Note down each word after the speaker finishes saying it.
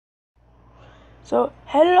So,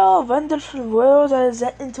 hello wonderful world as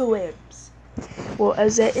the interwebs. Well,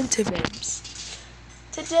 as the interwebs.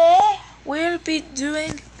 Today, we'll be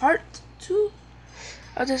doing part 2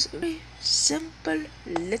 of this very simple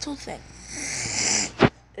little thing.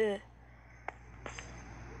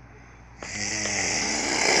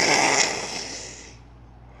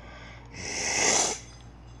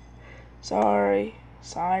 Sorry,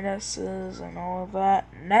 sinuses and all of that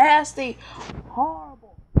nasty,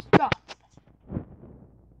 horrible stuff.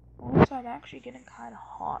 Also, I'm actually getting kind of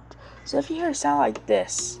hot. So if you hear a sound like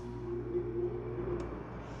this,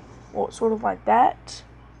 well, sort of like that,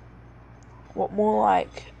 what more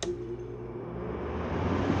like,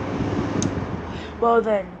 well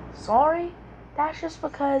then, sorry, that's just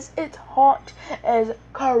because it's hot as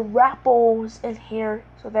crapples in here,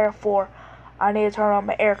 so therefore, I need to turn on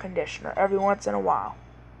my air conditioner every once in a while.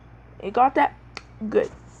 You got that?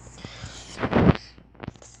 Good.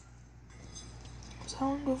 So how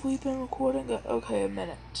long have we been recording? Okay, a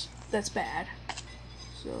minute. That's bad.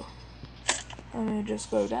 So, I'm gonna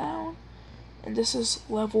just go down, and this is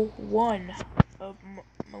level 1 of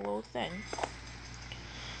my little thing.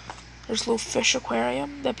 There's a little fish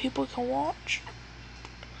aquarium that people can watch.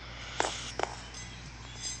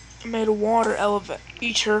 I made a water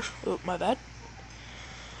elevator. Oh, my bad.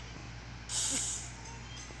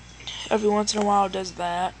 Every once in a while it does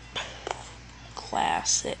that.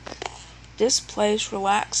 Classic. This plays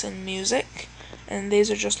relaxing music, and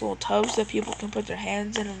these are just little tubs that people can put their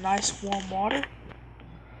hands in nice warm water.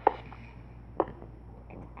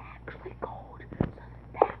 It's actually cold, so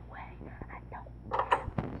that way I don't have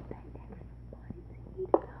to spend extra money to heat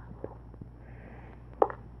it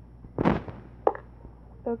up.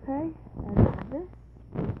 Okay, and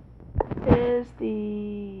this is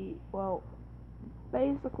the, well,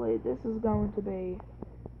 basically this is going to be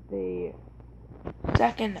the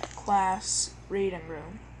second class reading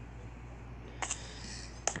room.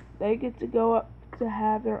 They get to go up to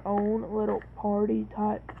have their own little party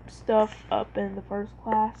type stuff up in the first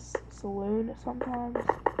class saloon sometimes.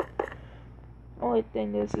 Only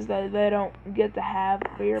thing is that they don't get to have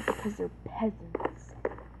beer because they're peasants.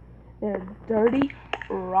 They're dirty,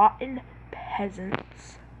 rotten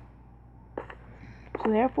peasants. So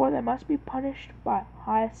therefore they must be punished by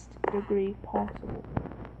highest degree possible.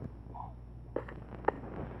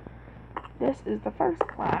 This is the first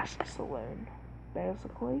class saloon,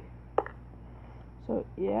 basically. So,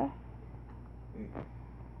 yeah.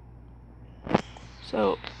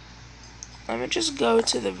 So, let me just go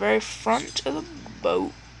to the very front of the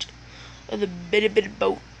boat. Of the bitty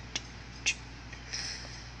boat.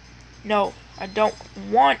 No, I don't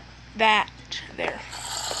want that there.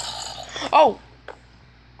 Oh!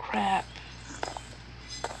 Crap.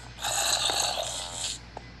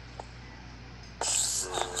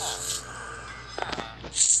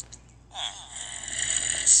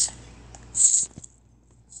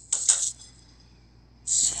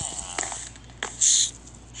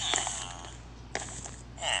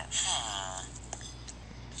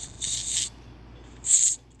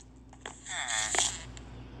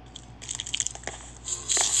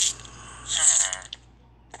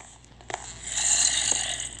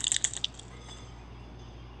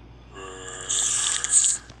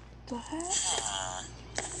 The heck?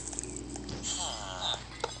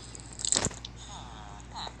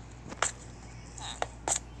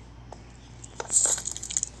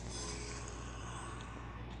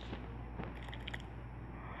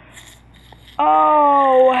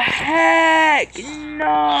 Oh, heck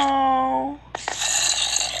no.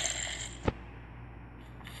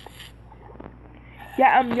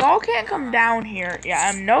 Yeah, y'all can't come down here.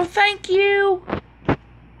 Yeah, no thank you.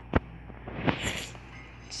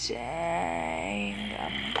 Dang.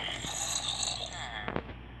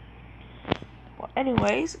 Well,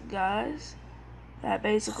 anyways, guys, that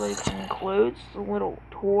basically concludes the little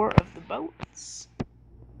tour of the boats.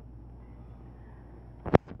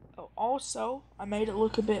 Oh, also, I made it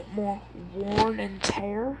look a bit more worn and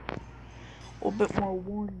tear. A bit more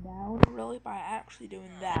worn down, really, by actually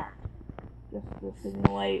doing that. Just to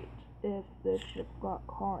simulate if the ship got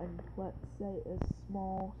caught in, let's say, a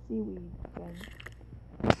small seaweed thing.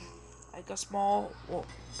 Like a small, well,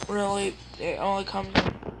 really, it only comes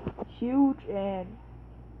in huge and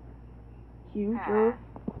huger.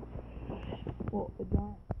 Well, a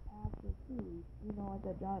giant patch of seaweed. You know, like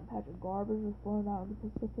that giant patch of garbage was blown out in the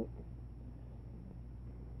Pacific.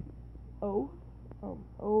 Oh,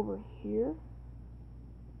 over here.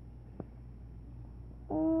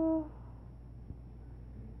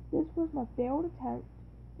 This was my failed attempt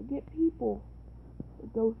to get people to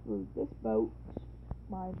go through this boat,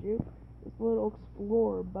 mind you, this little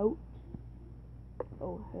explorer boat.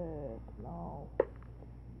 Oh heck no.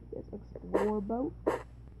 Let's explore boat.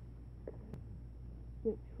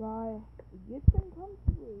 To try to get them come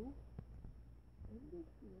through in this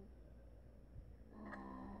here.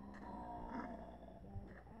 Then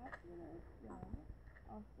after they're done,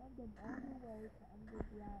 I'll send them all the way to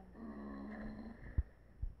underground.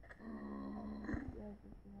 Yes,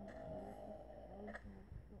 it's the most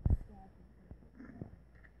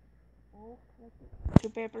Two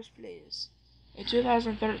papers, please. A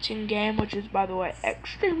 2013 game, which is, by the way,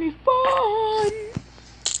 extremely fun,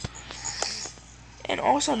 and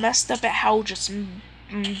also messed up at how just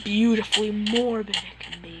beautifully morbid it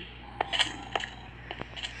can be.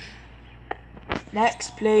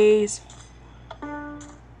 Next, please.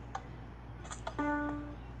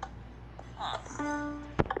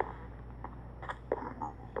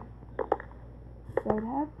 So I'd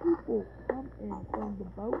have people come in from the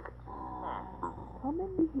boat, come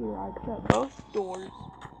into here, I'd shut both doors,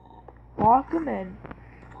 lock them in,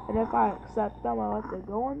 and if I accept them, I let them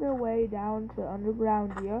go on their way down to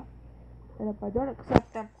underground here, and if I don't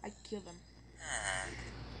accept them, I kill them.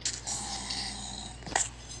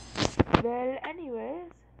 Well,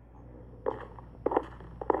 anyways,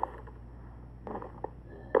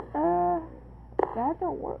 that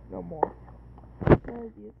don't work no more,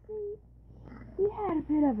 because you see, we had a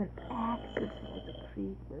bit of an accident with the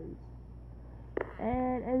creepers,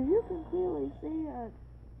 and as you can clearly see,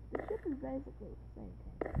 the ship is basically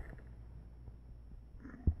sinking.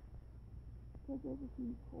 Because there's a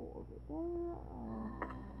huge hole over there.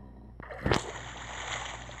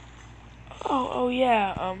 Oh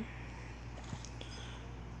yeah.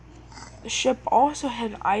 The ship also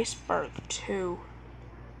had an iceberg too.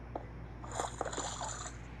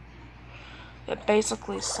 It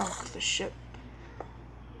basically sunk the ship.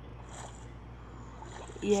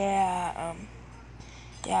 Yeah.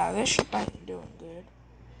 Yeah, this ship ain't doing good.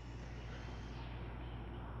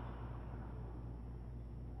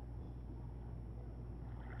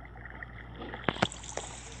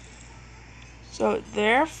 So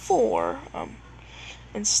therefore,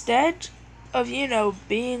 instead of,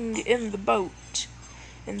 being in the boat,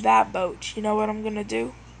 in that boat, you know what I'm gonna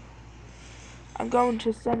do? I'm going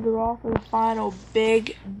to send her off with a final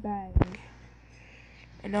big bang.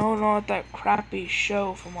 I know that crappy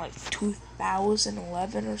show from like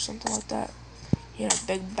 2011 or something like that.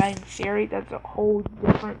 Big Bang Theory, that's a whole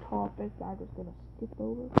different topic that I'm just gonna skip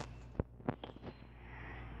over.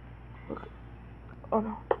 Look. Oh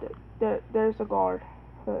no, there's a guard.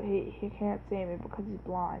 He can't see me because he's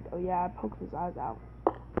blind. Oh yeah, I poked his eyes out.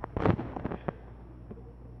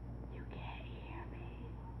 You can't hear me.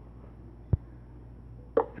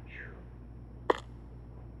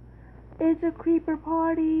 It's a creeper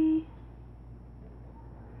party.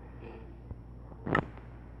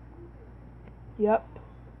 Yep.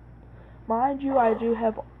 Mind you, I do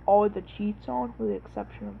have all the cheats on, with the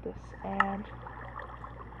exception of this and.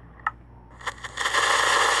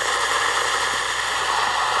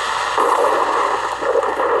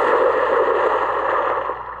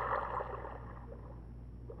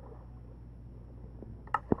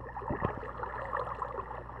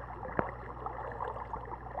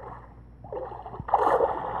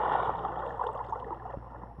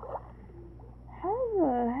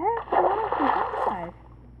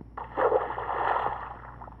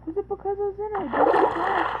 Because I was in a different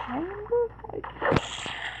chamber? Like,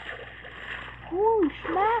 holy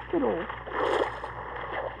schmackle.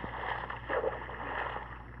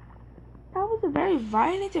 That was a very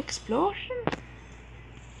violent explosion.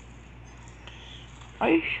 Are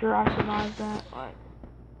you sure I survived that? Like,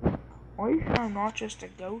 are you sure I'm not just a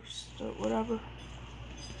ghost or whatever?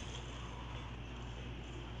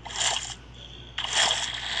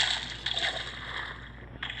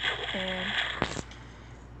 And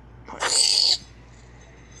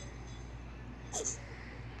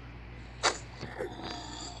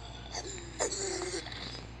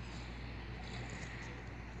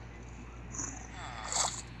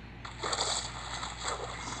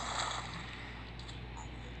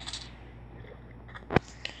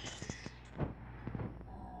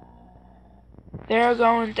they're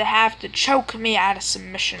going to have to choke me out of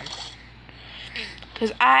submission.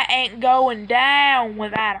 Cause I ain't going down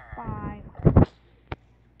without a fight.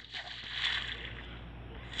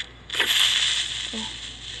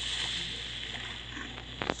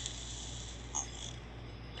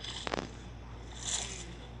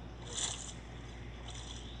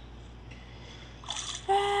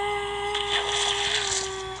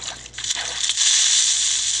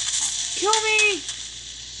 Kill me!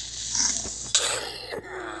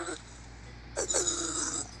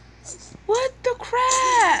 What the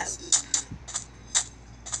crap?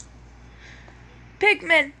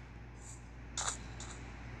 Pigman!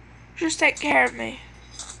 Just take care of me.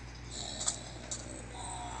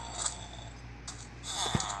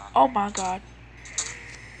 Oh my god.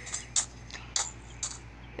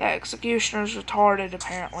 The executioner's retarded,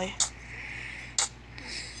 apparently.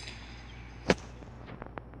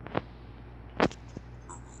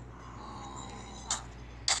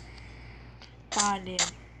 Find him.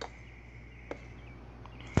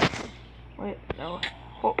 Wait, no.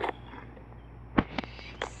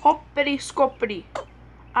 Hoppity scoppity.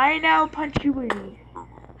 I now punch you in.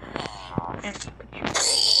 And punch you.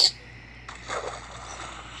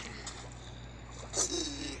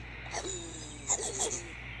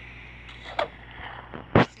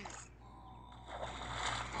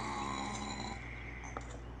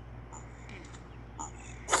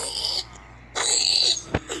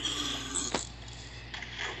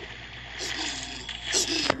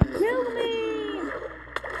 Kill me!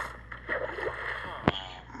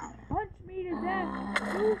 Punch me to death!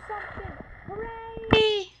 Do something!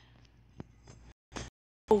 Hooray!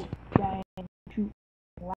 Oh, dang. Shoot.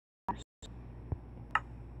 Last.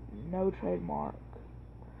 No trademark.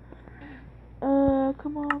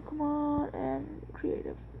 Come on, and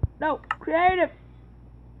creative. No, creative!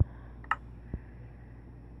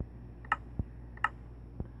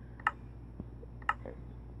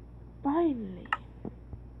 Finally.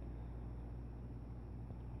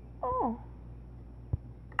 Oh.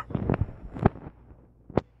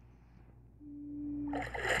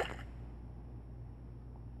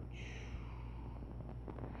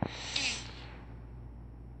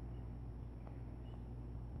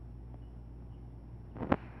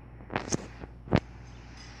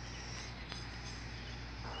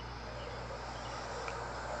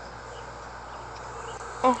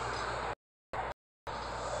 Oh.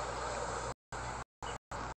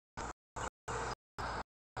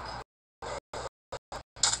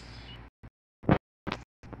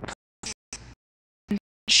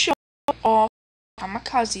 Show off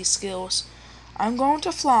kamikaze skills. I'm going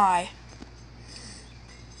to fly.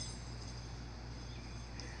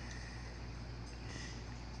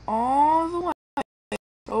 All the way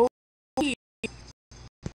over here.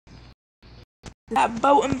 That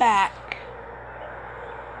boat and back.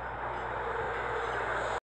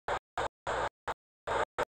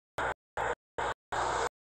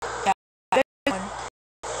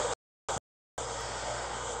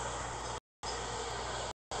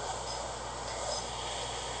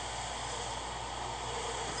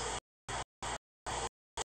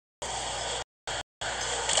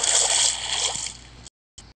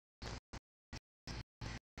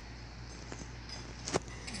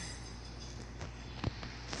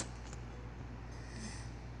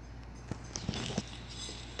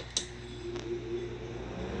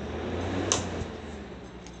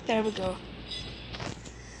 There we go.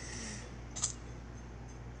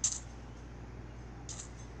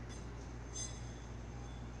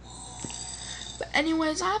 But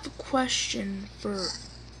anyways, I have a question for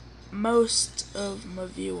most of my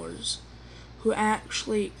viewers who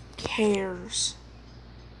actually cares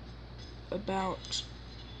about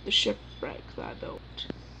the shipwreck that I built.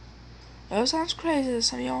 That sounds crazy,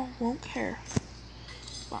 some of y'all won't care.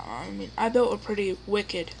 But I mean, I built a pretty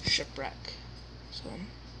wicked shipwreck. So,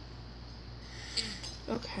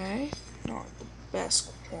 okay, not the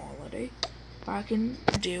best quality. If I can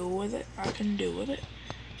deal with it, I can deal with it.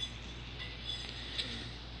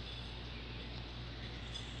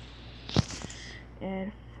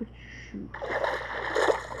 And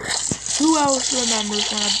who else remembers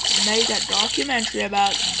when I made that documentary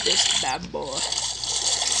about this bad boy?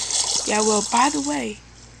 Yeah, well, by the way,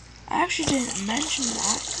 I actually didn't mention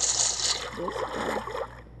that.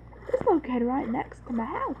 It's located right next to my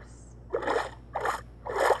house.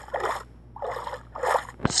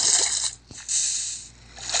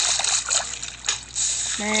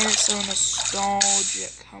 Man, it's so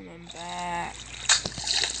nostalgic coming back.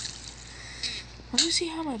 Let me see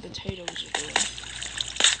how my potatoes are doing.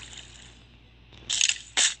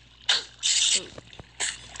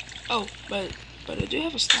 Oh, but I do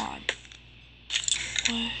have a slide.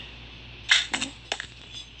 What?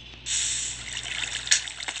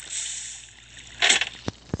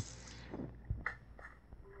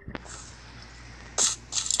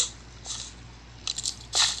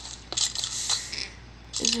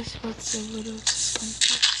 Is this what's a little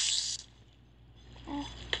expensive? Oh.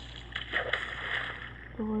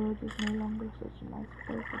 The world is no longer such a nice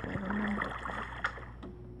place as I remember.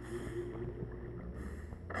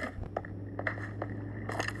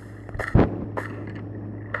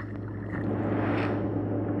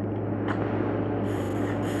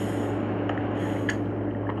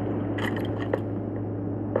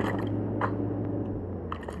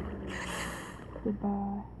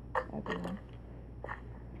 Goodbye, everyone.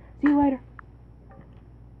 See you later.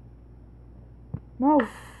 No.